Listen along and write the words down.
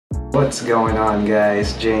What's going on,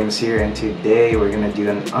 guys? James here, and today we're gonna do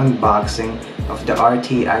an unboxing of the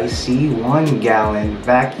RTIC 1 gallon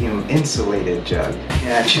vacuum insulated jug.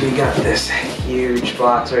 I actually got this huge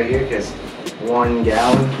box right here because 1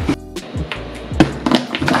 gallon.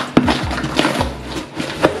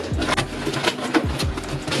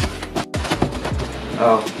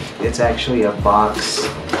 Oh, it's actually a box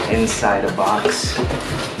inside a box. Look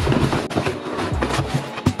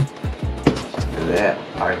at that,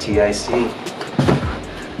 RTIC.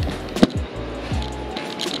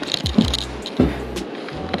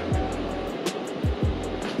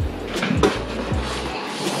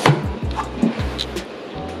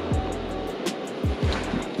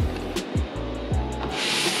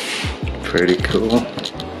 Pretty cool.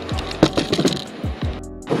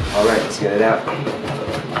 Alright, let's get it out.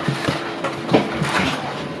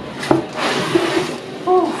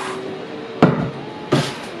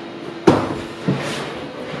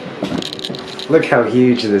 Look how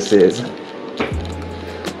huge this is.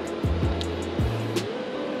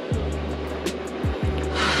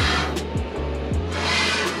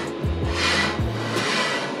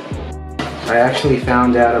 I actually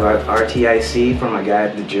found out about RTIC from a guy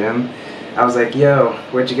at the gym. I was like, yo,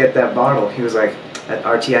 where'd you get that bottle? He was like, at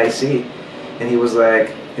RTIC. And he was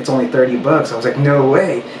like, it's only 30 bucks. I was like, no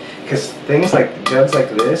way. Because things like jugs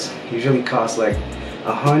like this usually cost like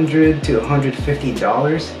 $100 to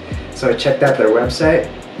 $150. So I checked out their website.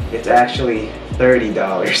 It's actually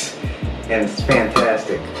 $30 and it's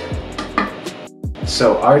fantastic.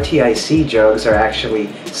 So RTIC jugs are actually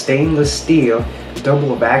stainless steel,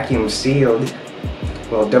 double vacuum sealed,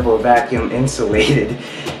 well, double vacuum insulated,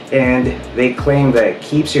 and they claim that it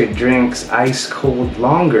keeps your drinks ice cold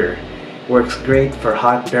longer. Works great for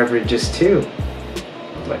hot beverages too.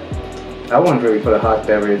 But I wouldn't really put a hot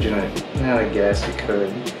beverage in it. Well, I guess you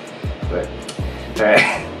could, but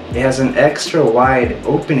alright. It has an extra wide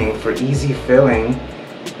opening for easy filling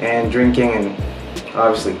and drinking and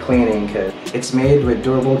obviously cleaning, because it's made with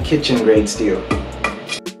durable kitchen grade steel.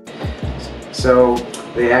 So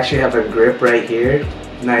they actually have a grip right here.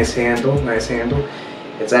 Nice handle, nice handle.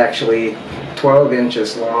 It's actually 12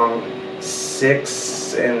 inches long,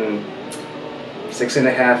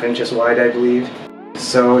 6.5 inches wide, I believe.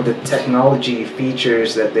 So the technology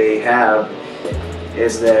features that they have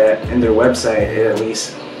is that in their website, at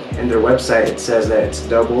least in their website, it says that it's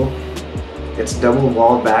double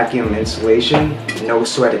wall vacuum insulation, no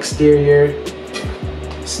sweat exterior,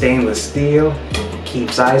 stainless steel,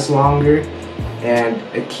 keeps ice longer, and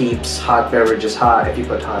it keeps hot beverages hot if you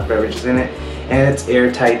put hot beverages in it, and it's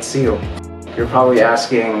airtight seal. You're probably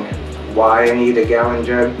asking why I need a gallon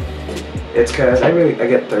jug. It's because I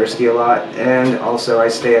get thirsty a lot, and also I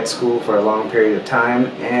stay at school for a long period of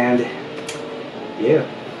time, and yeah,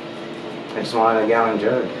 I just wanted a gallon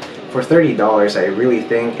jug. For $30, I really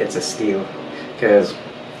think it's a steal, because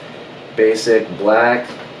basic black,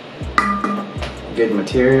 good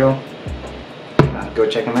material. Go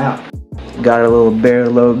check them out. Got a little bear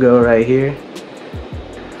logo right here.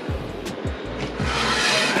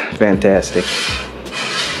 Fantastic.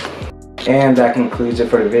 And that concludes it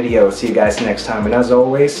for the video. See you guys next time, and as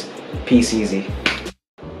always, peace easy.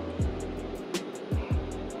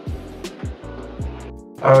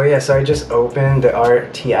 Oh yeah, so I just opened the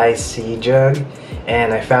RTIC jug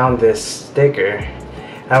and I found this sticker.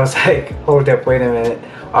 I was like, hold up, wait a minute,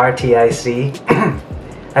 RTIC?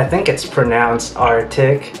 I think it's pronounced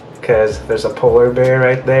RTIC because there's a polar bear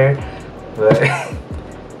right there. But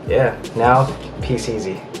yeah, now peace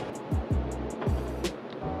easy.